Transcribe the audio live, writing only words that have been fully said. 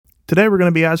Today we're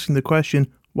going to be asking the question,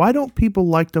 why don't people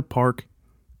like to park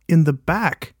in the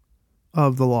back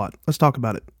of the lot? Let's talk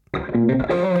about it.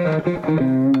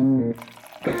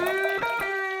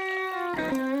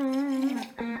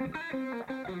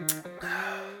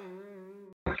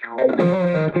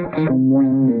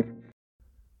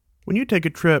 When you take a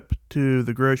trip to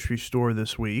the grocery store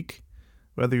this week,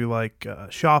 whether you like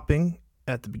shopping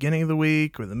at the beginning of the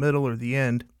week or the middle or the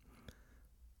end,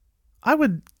 I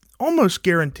would almost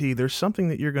guarantee there's something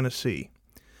that you're going to see.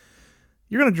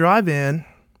 You're going to drive in,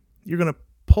 you're going to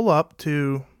pull up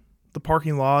to the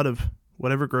parking lot of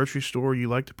whatever grocery store you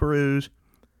like to peruse,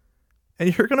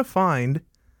 and you're going to find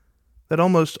that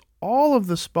almost all of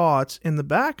the spots in the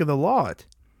back of the lot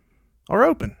are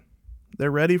open. They're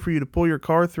ready for you to pull your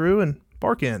car through and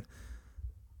park in.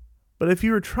 But if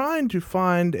you were trying to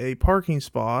find a parking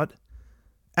spot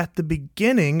at the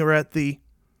beginning or at the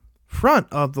front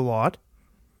of the lot,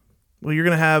 well, you're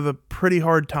going to have a pretty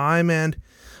hard time, and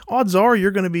odds are you're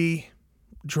going to be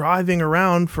driving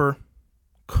around for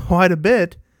quite a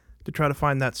bit to try to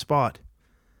find that spot.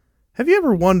 Have you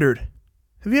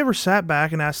ever sat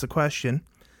back and asked the question,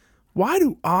 why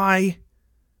do I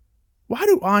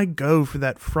go for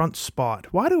that front spot?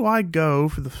 Why do I go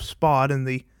for the spot in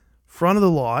the front of the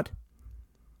lot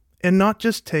and not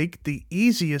just take the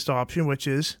easiest option, which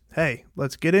is, hey,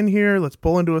 let's get in here, let's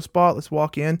pull into a spot, let's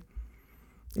walk in,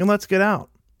 and let's get out.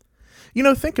 You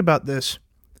know, think about this.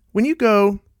 When you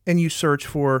go and you search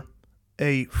for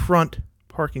a front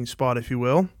parking spot, if you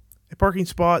will, a parking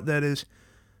spot that is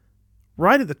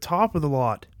right at the top of the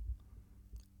lot,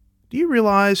 do you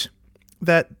realize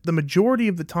that the majority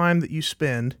of the time that you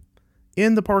spend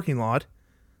in the parking lot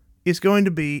is going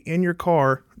to be in your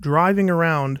car driving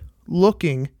around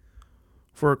looking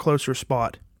for a closer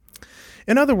spot?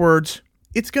 In other words,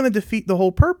 it's going to defeat the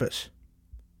whole purpose.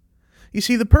 You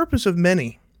see, the purpose of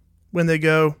many when they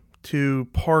go to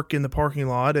park in the parking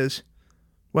lot is,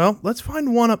 well, let's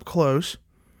find one up close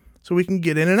so we can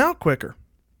get in and out quicker.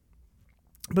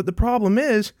 But the problem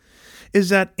is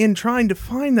that in trying to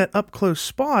find that up close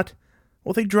spot,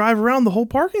 well, they drive around the whole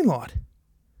parking lot.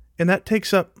 And that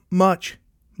takes up much,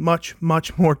 much,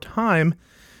 much more time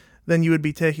than you would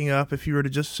be taking up if you were to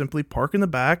just simply park in the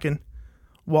back and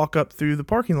walk up through the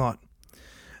parking lot.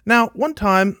 Now, one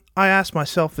time I asked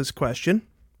myself this question,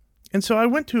 and so I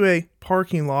went to a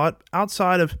parking lot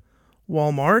outside of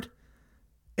Walmart,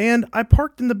 and I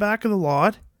parked in the back of the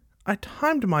lot. I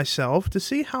timed myself to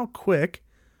see how quick,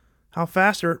 how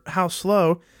fast, or how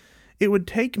slow it would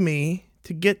take me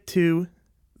to get to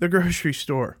the grocery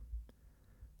store.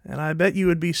 And I bet you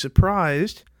would be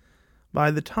surprised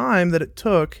by the time that it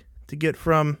took to get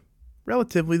from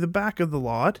relatively the back of the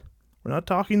lot. We're not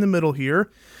talking the middle here,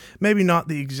 maybe not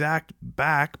the exact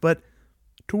back, but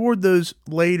toward those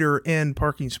later end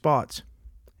parking spots.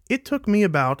 It took me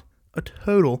about a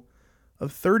total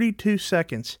of 32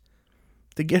 seconds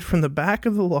to get from the back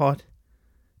of the lot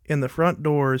in the front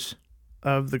doors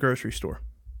of the grocery store.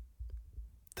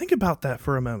 Think about that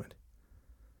for a moment.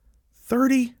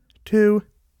 32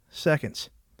 seconds.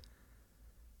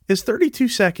 Is 32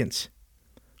 seconds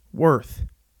worth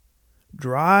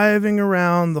driving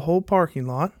around the whole parking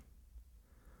lot,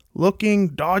 looking,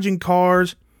 dodging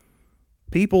cars,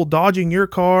 people dodging your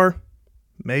car,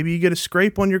 maybe you get a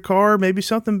scrape on your car, maybe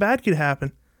something bad could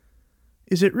happen?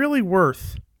 Is it really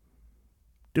worth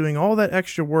doing all that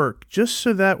extra work just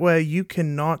so that way you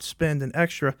cannot spend an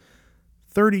extra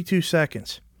 32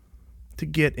 seconds to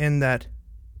get in that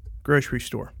grocery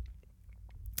store?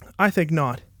 I think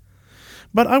not.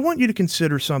 But I want you to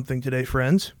consider something today,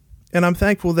 friends, and I'm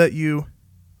thankful that you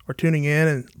are tuning in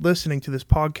and listening to this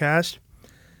podcast.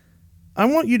 I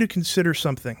want you to consider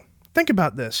something. Think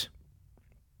about this.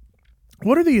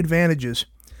 What are the advantages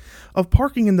of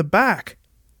parking in the back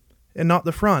and not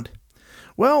the front?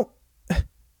 Well,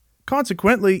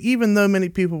 consequently, even though many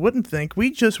people wouldn't think,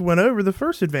 we just went over the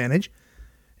first advantage,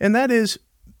 and that is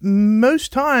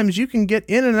most times you can get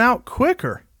in and out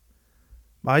quicker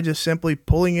by just simply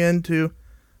pulling into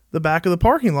the back of the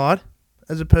parking lot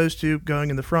as opposed to going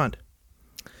in the front.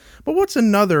 But what's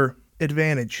another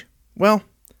advantage? Well,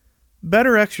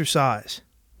 better exercise.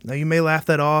 Now, you may laugh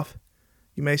that off.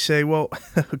 You may say, well,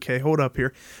 okay, hold up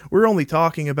here. We're only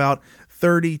talking about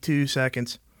 32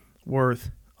 seconds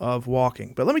worth of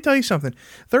walking. But let me tell you something.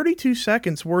 32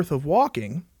 seconds worth of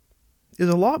walking is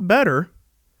a lot better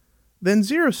than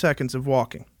 0 seconds of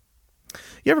walking.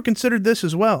 You ever considered this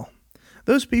as well?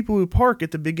 Those people who park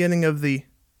at the beginning of the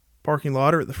parking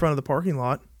lot or at the front of the parking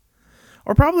lot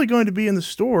are probably going to be in the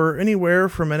store anywhere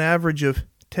from an average of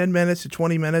 10 minutes to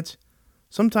 20 minutes,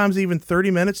 sometimes even 30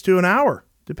 minutes to an hour,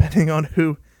 depending on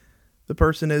who the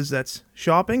person is that's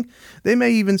shopping. They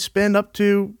may even spend up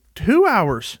to 2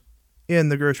 hours in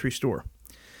the grocery store.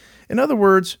 In other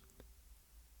words,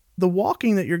 the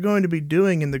walking that you're going to be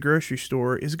doing in the grocery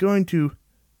store is going to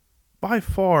by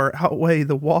far outweigh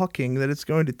the walking that it's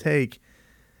going to take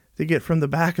to get from the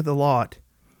back of the lot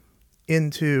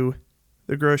into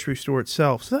the grocery store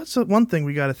itself. So that's one thing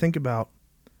we got to think about.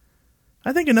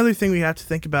 I think another thing we have to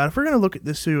think about, if we're going to look at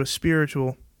this through a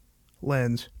spiritual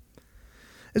lens,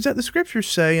 is that the scriptures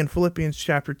say in Philippians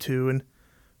chapter 2 and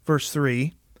verse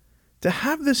 3, to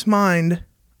have this mind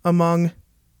among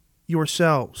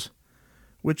yourselves,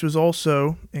 which was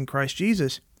also in Christ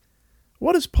Jesus.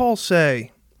 What does Paul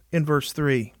say in verse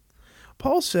 3?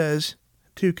 Paul says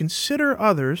to consider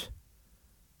others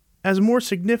as more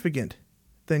significant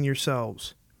than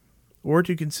yourselves, or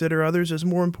to consider others as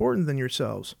more important than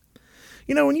yourselves.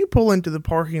 You know, when you pull into the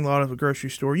parking lot of a grocery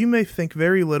store, you may think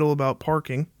very little about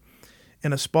parking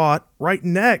in a spot right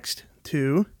next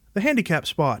to the handicap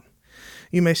spot.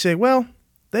 You may say, well,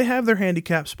 they have their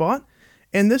handicap spot,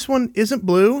 and this one isn't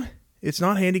blue, it's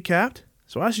not handicapped,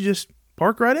 so I should just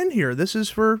park right in here. This is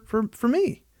for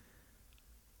me.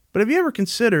 But have you ever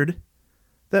considered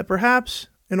that perhaps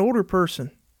an older person,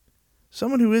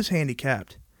 someone who is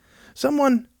handicapped,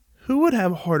 someone who would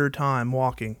have a harder time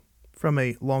walking from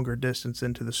a longer distance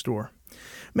into the store,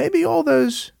 maybe all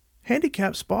those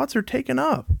handicap spots are taken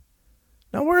up.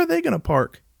 Now, where are they going to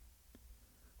park?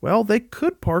 Well, they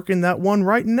could park in that one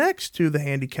right next to the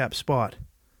handicap spot,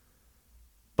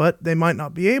 but they might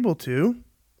not be able to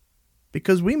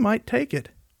because we might take it.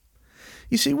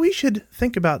 You see, we should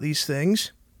think about these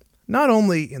things not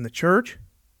only in the church,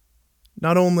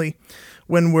 not only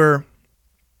when we're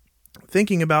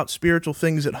thinking about spiritual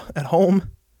things at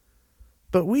home,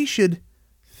 but we should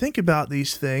think about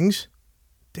these things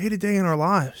day to day in our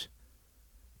lives.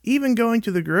 Even going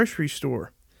to the grocery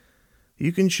store,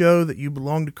 you can show that you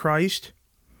belong to Christ.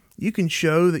 You can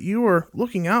show that you are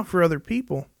looking out for other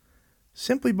people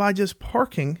simply by just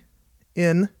parking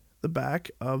in the back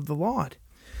of the lot.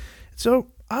 So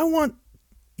I want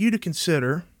you to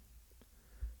consider,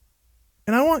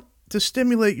 and I want to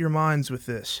stimulate your minds with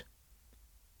this.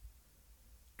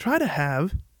 Try to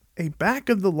have a back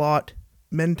of the lot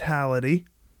mentality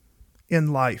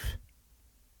in life.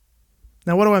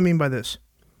 Now, what do I mean by this?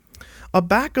 A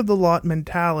back of the lot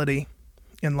mentality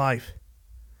in life.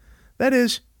 That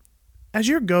is, as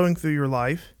you're going through your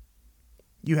life,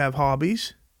 you have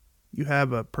hobbies, you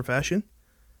have a profession,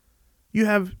 you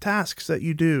have tasks that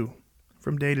you do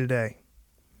from day to day.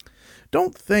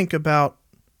 Don't think about,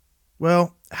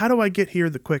 well, how do I get here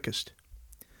the quickest?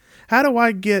 How do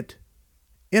I get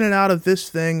in and out of this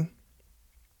thing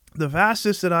the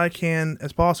fastest that I can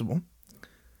as possible?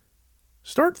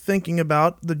 Start thinking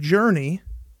about the journey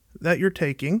that you're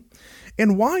taking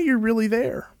and why you're really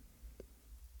there.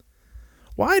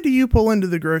 Why do you pull into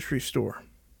the grocery store?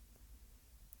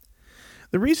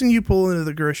 The reason you pull into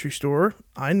the grocery store,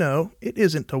 I know, it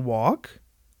isn't to walk,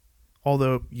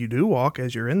 although you do walk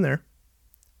as you're in there.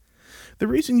 The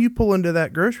reason you pull into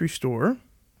that grocery store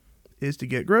is to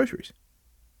get groceries.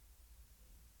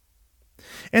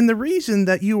 And the reason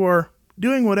that you are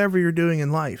doing whatever you're doing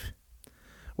in life,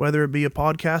 whether it be a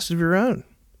podcast of your own,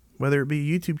 whether it be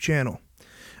a YouTube channel,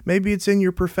 maybe it's in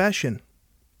your profession,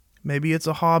 maybe it's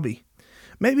a hobby,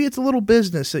 maybe it's a little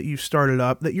business that you've started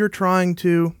up that you're trying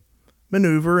to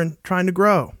maneuver and trying to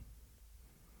grow.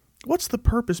 What's the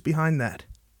purpose behind that?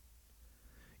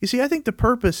 You see, I think the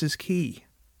purpose is key.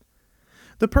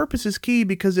 The purpose is key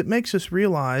because it makes us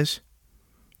realize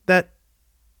that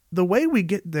the way we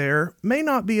get there may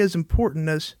not be as important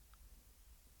as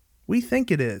we think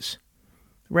it is.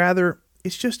 Rather,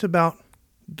 it's just about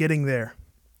getting there.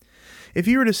 If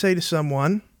you were to say to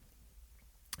someone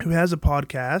who has a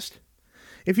podcast,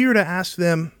 if you were to ask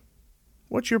them,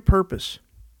 what's your purpose?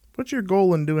 What's your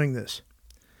goal in doing this?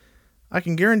 I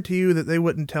can guarantee you that they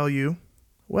wouldn't tell you,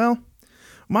 well,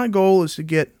 my goal is to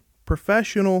get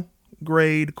professional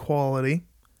grade quality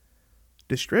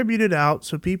distributed out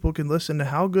so people can listen to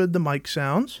how good the mic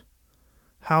sounds,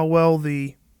 how well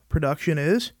the production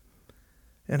is,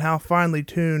 and how finely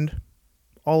tuned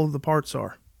all of the parts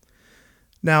are.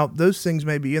 Now, those things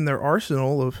may be in their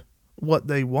arsenal of what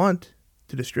they want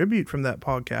to distribute from that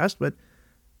podcast, but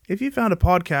if you found a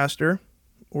podcaster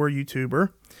or a YouTuber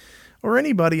or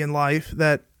anybody in life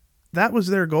that was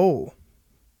their goal,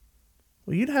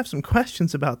 well, you'd have some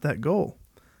questions about that goal.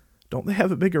 Don't they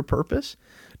have a bigger purpose?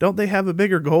 Don't they have a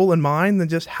bigger goal in mind than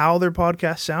just how their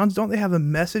podcast sounds? Don't they have a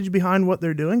message behind what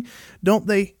they're doing? Don't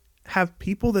they have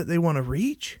people that they want to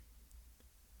reach?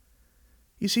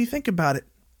 You see, think about it.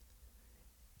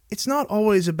 it's not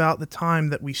always about the time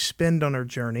that we spend on our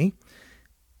journey.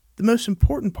 The most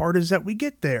important part is that we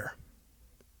get there.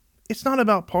 It's not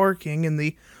about parking in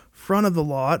the front of the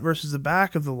lot versus the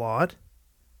back of the lot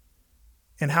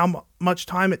and how much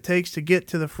time it takes to get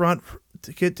to the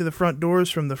front doors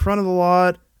from the front of the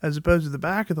lot as opposed to the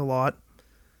back of the lot.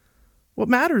 What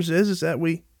matters is that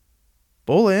we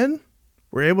pull in,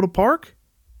 we're able to park,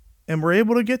 and we're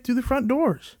able to get through the front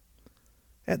doors.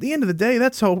 At the end of the day,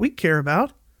 that's all we care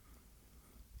about.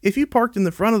 If you parked in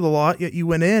the front of the lot, yet you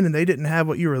went in and they didn't have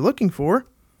what you were looking for,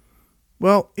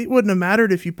 well, it wouldn't have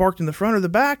mattered if you parked in the front or the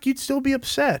back, you'd still be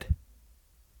upset.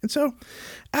 And so,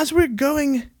 as we're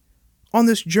going on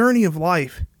this journey of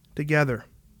life together,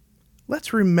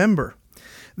 let's remember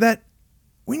that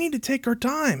we need to take our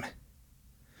time,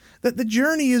 that the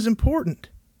journey is important,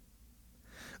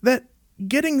 that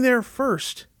getting there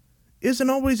first isn't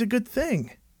always a good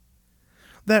thing,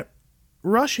 that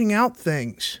rushing out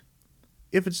things,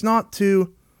 if it's not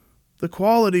to the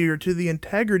quality or to the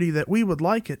integrity that we would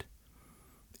like it,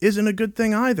 isn't a good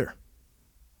thing either.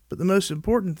 But the most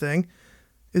important thing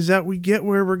is that we get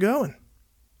where we're going.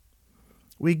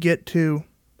 We get to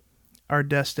our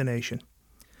destination.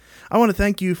 I want to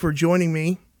thank you for joining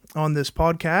me on this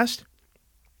podcast.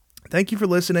 Thank you for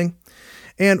listening.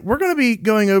 And we're going to be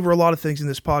going over a lot of things in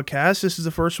this podcast. This is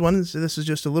the first one. So this is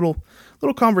just a little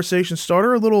conversation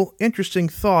starter, a little interesting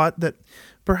thought that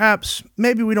perhaps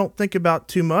maybe we don't think about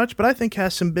too much, but I think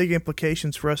has some big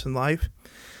implications for us in life.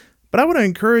 But I want to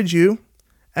encourage you,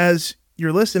 as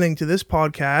you're listening to this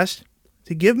podcast,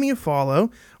 to give me a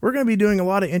follow. We're going to be doing a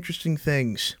lot of interesting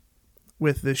things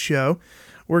with this show.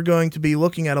 We're going to be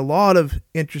looking at a lot of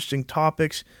interesting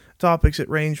topics that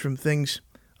range from things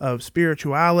of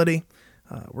spirituality.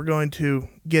 We're going to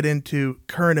get into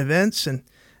current events and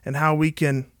how we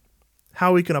can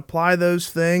apply those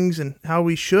things and how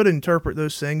we should interpret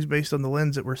those things based on the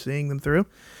lens that we're seeing them through.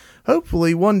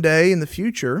 Hopefully one day in the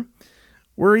future,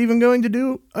 we're even going to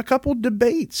do a couple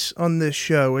debates on this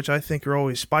show, which I think are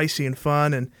always spicy and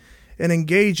fun and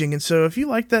engaging. And so if you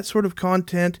like that sort of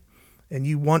content and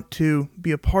you want to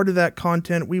be a part of that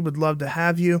content, we would love to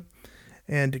have you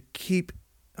and to keep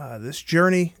this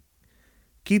journey,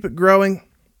 keep it growing,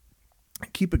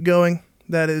 keep it going.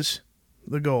 That is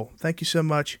the goal. Thank you so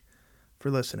much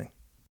for listening.